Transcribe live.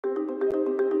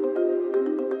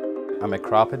I'm a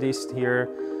chiropodist here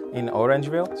in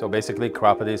Orangeville. So basically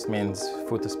chiropodist means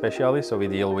foot specialist. So we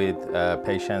deal with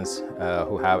patients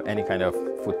who have any kind of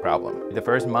foot problem. The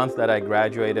first month that I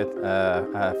graduated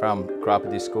from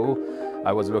chiropody school,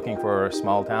 I was looking for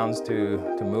small towns to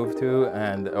move to,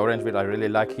 and Orangeville I really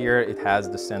like here. It has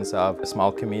the sense of a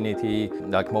small community.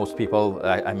 Like most people,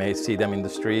 I may see them in the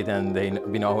street and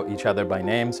we know each other by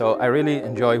name. So I really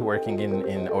enjoy working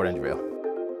in Orangeville.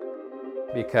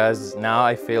 Because now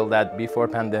I feel that before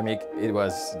pandemic, it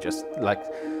was just like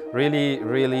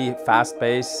really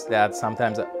fast-paced that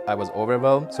sometimes I was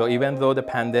overwhelmed. So even though the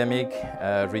pandemic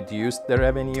reduced the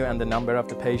revenue and the number of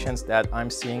the patients that I'm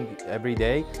seeing every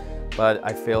day, but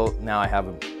I feel now I have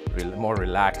more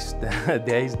relaxed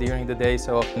days during the day.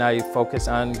 So now I focus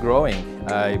on growing.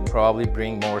 I probably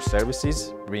bring more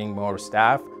services, bring more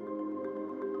staff,